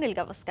ক্রিকেটার সুনীল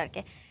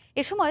গাভাস্কারকে।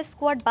 এ সময়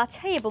স্কোয়াড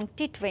বাছাই এবং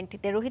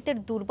টি-20তে রোহিতের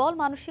দুর্বল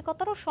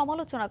মানসিকতারও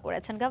সমালোচনা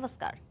করেছেন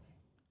গাভাস্কার।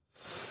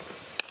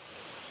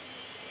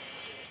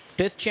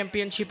 টেস্ট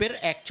চ্যাম্পিয়নশিপের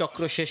এক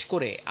চক্র শেষ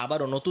করে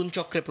আবারও নতুন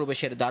চক্রে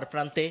প্রবেশের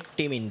দ্বারপ্রান্তে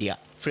টিম ইন্ডিয়া।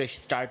 ফ্রেশ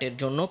স্টার্টের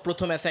জন্য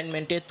প্রথম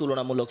অ্যাসাইনমেন্টে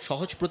তুলনামূলক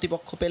সহজ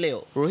প্রতিপক্ষ পেলেও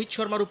রোহিত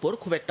শর্মার উপর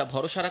খুব একটা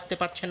ভরসা রাখতে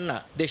পারছেন না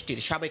দেশটির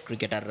সাবেক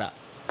ক্রিকেটাররা।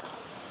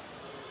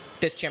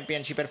 টেস্ট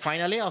চ্যাম্পিয়নশিপের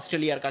ফাইনালে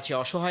অস্ট্রেলিয়ার কাছে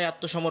অসহায়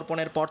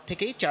আত্মসমর্পণের পর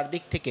থেকেই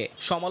চারদিক থেকে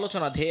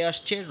সমালোচনা ধেয়ে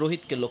আসছে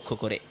রোহিতকে লক্ষ্য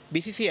করে।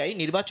 বিসিসিআই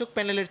নির্বাচক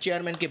প্যানেলের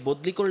চেয়ারম্যানকে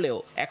বদলি করলেও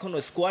এখনও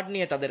স্কোয়াড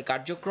নিয়ে তাদের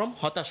কার্যক্রম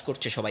হতাশ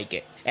করছে সবাইকে।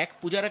 এক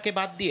পূজারাকে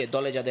বাদ দিয়ে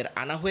দলে যাদের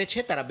আনা হয়েছে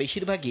তারা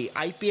বেশিরভাগই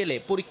আইপিএলে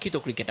পরীক্ষিত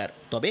ক্রিকেটার।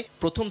 তবে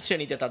প্রথম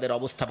শ্রেণীতে তাদের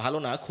অবস্থা ভালো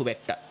না খুব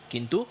একটা,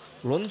 কিন্তু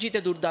রঞ্জিতে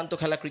দুর্দান্ত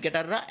খেলা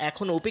ক্রিকেটাররা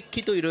এখনও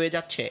উপেক্ষিতই রয়ে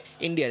যাচ্ছে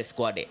ইন্ডিয়ার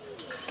স্কোয়াডে।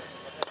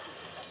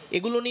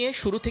 এগুলো নিয়ে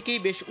শুরু থেকেই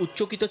বেশ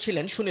উচ্চকিত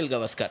ছিলেন সুনীল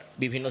গাভাস্কার।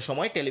 বিভিন্ন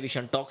সময়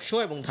টেলিভিশন টক শো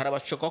এবং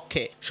ধারাভাষ্য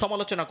কক্ষে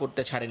সমালোচনা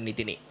করতে ছাড়েননি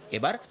তিনি।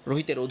 এবার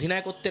রোহিতের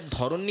অধিনায়কত্বের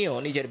ধরন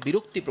নিয়েও নিজের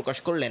বিরক্তি প্রকাশ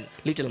করলেন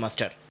লিটল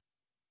মাস্টার।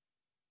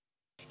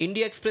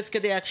 ইন্ডিয়া এক্সপ্রেসকে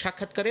দেয়া এক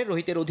সাক্ষাৎকারে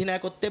রোহিতের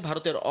অধিনায়কত্বে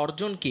ভারতের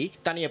অর্জন কি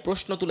তা নিয়ে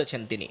প্রশ্ন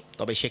তুলেছেন তিনি।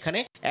 তবে সেখানে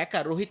একা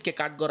রোহিতকে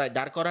কাঠগড়ায়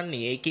দাঁড় করাননি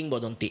এই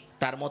কিংবদন্তি।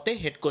 তার মতে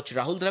হেড কোচ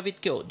রাহুল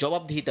দ্রাবিড়কেও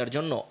জবাবদিহিতার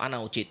জন্য আনা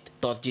উচিত।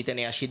 টস জিতে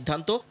নেওয়া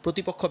সিদ্ধান্ত,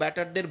 প্রতিপক্ষ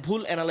ব্যাটারদের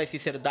ভুল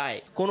অ্যানালাইসিসের দায়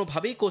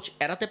কোনোভাবেই কোচ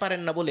এড়াতে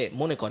পারেন না বলে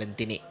মনে করেন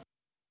তিনি।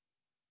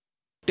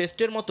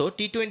 টেস্টের মতো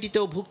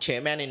টি-20তেও ভুগছে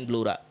ম্যান ইন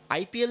ব্লুরা।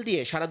 আইপিএল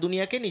দিয়ে সারা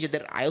দুনিয়াকে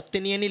নিজেদের আয়ত্তে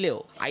নিয়ে নিলেও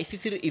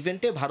আইসিসির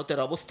ইভেন্টে ভারতের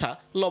অবস্থা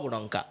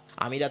লবডঙ্কা।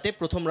 আমিরাতে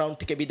প্রথম রাউন্ড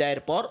থেকে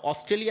বিদায়ের পর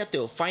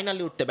অস্ট্রেলিয়াতেও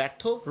ফাইনালে উঠতে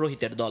ব্যর্থ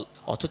রোহিতের দল।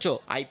 অথচ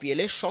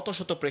আইপিএলে শত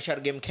শত প্রেসার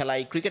গেম খেলা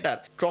এই ক্রিকেটার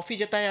ট্রফি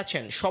জেতায়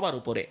আছেন সবার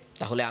উপরে।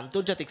 তাহলে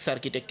আন্তর্জাতিক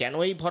সার্কিটে কেন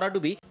এই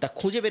ভরাডুবি তা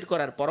খুঁজে বের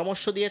করার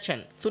পরামর্শ দিয়েছেন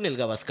সুনীল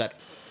গাভাস্কার।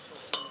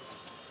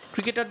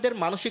 ক্রিকেটারদের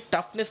মানসিক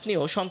টাফনেস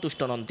নিয়েও সন্তুষ্ট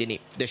নন তিনি।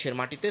 দেশের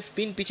মাটিতে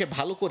স্পিন পিচে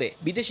ভালো করে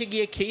বিদেশে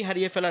গিয়ে খেই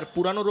হারিয়ে ফেলার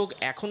পুরানো রোগ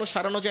এখনও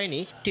সারানো যায়নি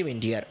টিম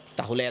ইন্ডিয়ার।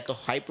 তাহলে এত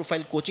হাই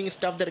প্রোফাইল কোচিং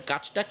স্টাফদের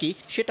কাজটা কি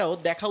সেটাও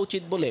দেখা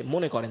উচিত বলে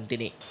মনে করেন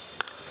তিনি।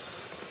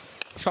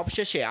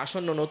 সবশেষে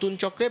আসন্ন নতুন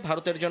চক্রে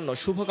ভারতের জন্য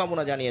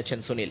শুভকামনা জানিয়েছেন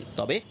সুনীল।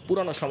 তবে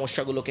পুরনো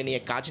সমস্যাগুলোকে নিয়ে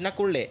কাজ না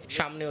করলে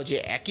সামনেও যে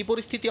একই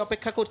পরিস্থিতি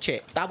অপেক্ষা করছে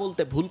তা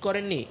বলতে ভুল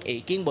করেননি এই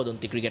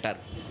কিংবদন্তি ক্রিকেটার।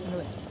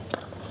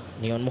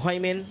 নিয়ন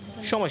মোহাইমেন,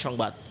 সময়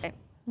সংবাদ।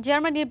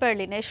 জার্মানির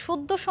বার্লিনে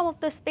সদ্য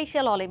সমাপ্ত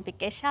স্পেশাল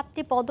অলিম্পিকে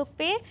 7টি পদক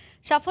পেয়ে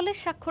সাফল্যের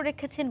স্বাক্ষর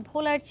রেখেছেন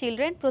ভোলার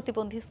চিলড্রেন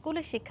প্রতিবন্ধী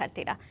স্কুলের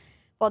শিক্ষার্থীরা।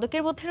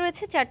 পদকের মধ্যে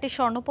রয়েছে 4টি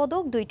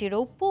স্বর্ণপদক, 2টি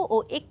রৌপ্য ও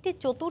 1টি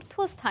চতুর্থ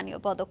স্থানীয়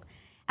পদক।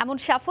 এমন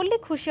সাফল্যে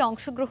খুশি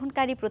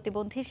অংশগ্রহণকারী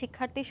প্রতিবন্ধী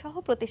শিক্ষার্থী সহ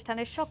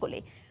প্রতিষ্ঠানের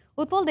সকলেই।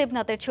 উৎপল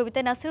দেবনাথের ছবিতে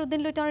নাসির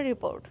উদ্দিন লুটনের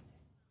রিপোর্ট।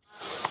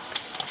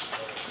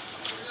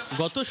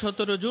 গত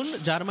 17 জুন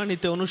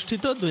জার্মানিতে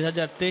অনুষ্ঠিত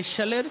 2023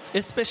 সালের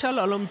স্পেশাল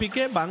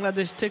অলিম্পিকে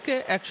বাংলাদেশ থেকে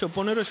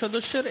 115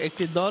 সদস্যের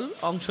একটি দল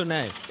অংশ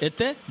নেয়।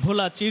 এতে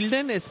ভোলা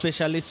চিলড্রেন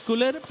স্পেশাল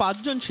স্কুলের 5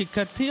 জন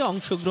শিক্ষার্থী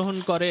অংশগ্রহণ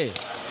করে।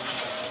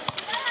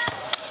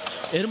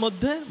 এর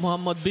মধ্যে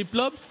মোহাম্মদ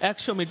বিপ্লব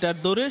 100 মিটার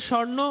দৌড়ে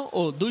স্বর্ণ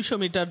ও 200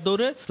 মিটার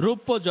দৌড়ে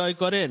রৌপ্য জয়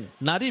করেন।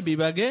 নারী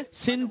বিভাগে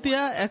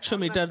সিনথিয়া 100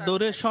 মিটার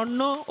দৌড়ে স্বর্ণ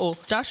ও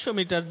 400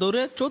 মিটার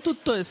দৌড়ে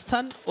চতুর্থ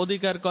স্থান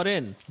অধিকার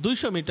করেন।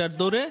 200 মিটার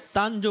দৌড়ে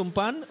তানজুম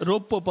পান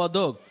রৌপ্য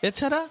পদক।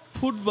 এছাড়া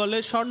ফুটবলে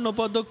স্বর্ণ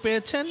পদক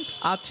পেয়েছেন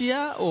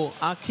আচিয়া ও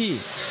আখি।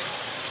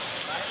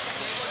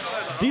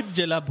 দ্বীপ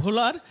জেলা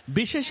ভোলার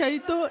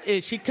বিশেষায়িত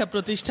এই শিক্ষা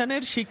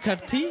প্রতিষ্ঠানের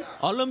শিক্ষার্থী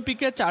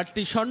অলিম্পিকে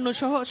 4টি স্বর্ণ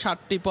সহ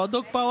 7টি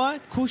পদক পাওয়ায়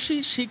খুশি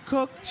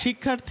শিক্ষক,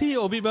 শিক্ষার্থী,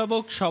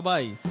 অভিভাবক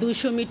সবাই।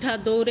 200 মিটার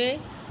দৌড়ে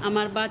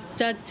আমার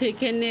বাচ্চা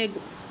যেখানে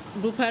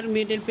রূপার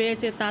মেডেল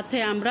পেয়েছে তাতে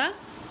আমরা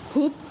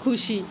খুব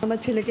খুশি। আমার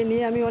ছেলেকে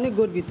নিয়ে আমি অনেক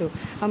গর্বিত।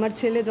 আমার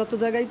ছেলে যত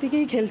জায়গায়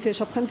থেকেই খেলছে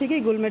সবখান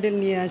থেকেই গোল্ড মেডেল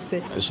নিয়ে আসছে।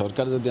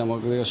 সরকার যদি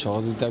আমাদের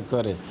সহযোগিতা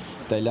করে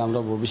তাইলে আমরা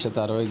ভবিষ্যতে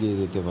আরও এগিয়ে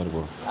যেতে পারবো।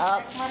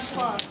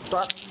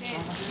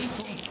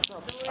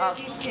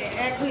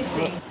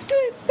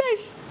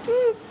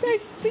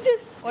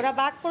 ওরা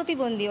বাক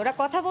প্রতিবন্ধী, ওরা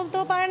কথা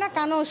বলতেও পারে না,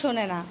 কানও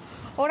শোনে না।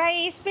 ওরা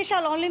এই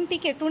স্পেশাল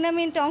অলিম্পিকে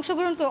টুর্নামেন্টে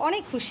অংশগ্রহণ করে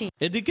অনেক খুশি।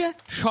 এদিকে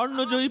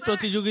স্বর্ণজয়ী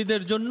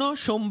প্রতিযোগীদের জন্য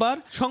সোমবার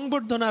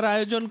সংবর্ধনার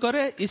আয়োজন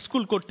করে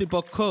স্কুল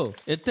কর্তৃপক্ষ।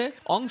 এতে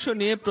অংশ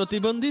নিয়ে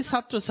প্রতিবন্ধী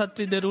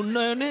ছাত্রছাত্রীদের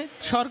উন্নয়নে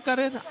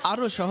সরকারের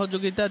আরও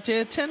সহযোগিতা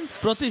চেয়েছেন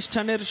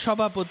প্রতিষ্ঠানের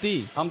সভাপতি।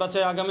 আমরা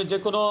চাই আগামী যে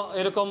কোনো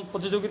এরকম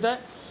প্রতিযোগিতায়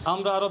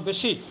আমরা আরও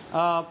বেশি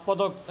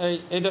পদক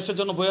এই দেশের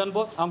জন্য বয়ে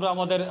আনবো। আমরা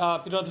আমাদের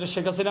প্রিয়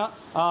শেখ হাসিনা,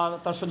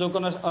 তার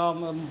সুযোগকন্যা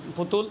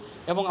পুতুল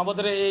এবং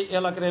আমাদের এই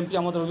এলাকার এমপি,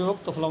 আমাদের অভিভাবক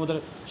ফলে আমাদের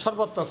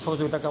সর্বাত্মক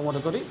সহযোগিতা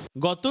কামনা করি।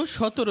 গত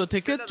 17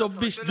 থেকে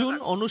 24 জুন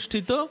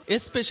অনুষ্ঠিত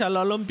স্পেশাল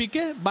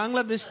অলিম্পিকে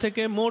বাংলাদেশ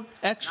থেকে মোট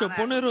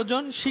 115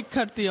 জন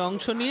শিক্ষার্থী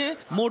অংশ নিয়ে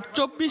মোট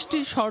 24টি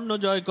স্বর্ণ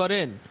জয়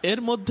করেন। এর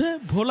মধ্যে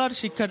ভোলার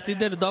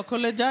শিক্ষার্থীদের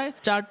দখলে যায়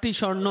 4টি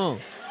স্বর্ণ।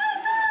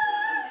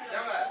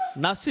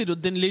 নাসির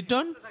উদ্দিন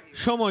লিটন,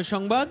 সময়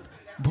সংবাদ,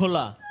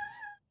 ভোলা।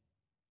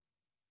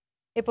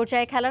 এ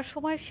পর্যায়ে খেলার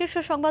সময়ের শীর্ষ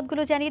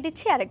সংবাদগুলো জানিয়ে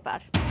দিচ্ছি আরেকবার।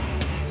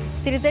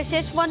 সিরিজের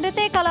শেষ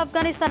ওয়ানডেতে কাল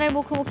আফগানিস্তানের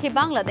মুখোমুখি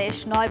বাংলাদেশ।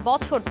 9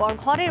 বছর পর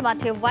ঘরের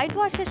মাঠে হোয়াইট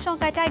ওয়াশের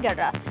সংখ্যায়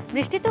টাইগাররা।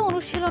 বৃষ্টিতে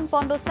অনুশীলন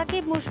পণ্ড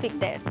সাকিব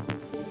মুশফিকদের।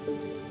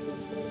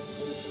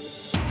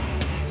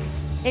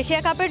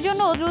 এশিয়া কাপের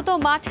জন্য দ্রুত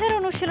মাঠের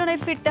অনুশীলনে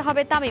ফিরতে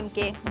হবে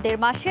তামিমকে। 1.5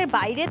 মাসের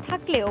বাইরে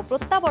থাকলেও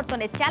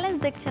প্রত্যাবর্তনে চ্যালেঞ্জ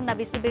দেখছেন না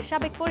বিসিবির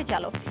সাবেক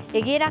পরিচালক,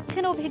 এগিয়ে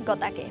রাখছেন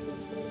অভিজ্ঞতাকে।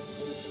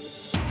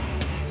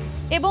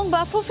 এবং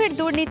বাফুফের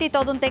দুর্নীতি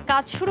তদন্তে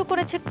কাজ শুরু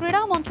করেছে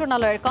ক্রীড়া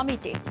মন্ত্রণালয়ের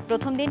কমিটি।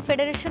 প্রথম দিন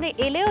ফেডারেশনে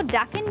এলেও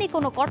ডাকেননি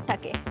কোনো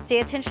কর্তাকে,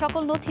 চেয়েছেন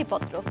সকল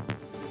নথিপত্র।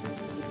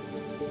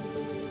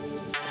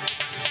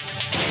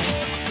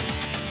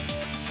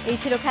 এই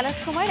ছিল খেলার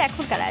সময়ের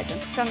এখনকার আয়োজন।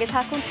 সঙ্গে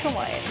থাকুন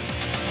সময়ের।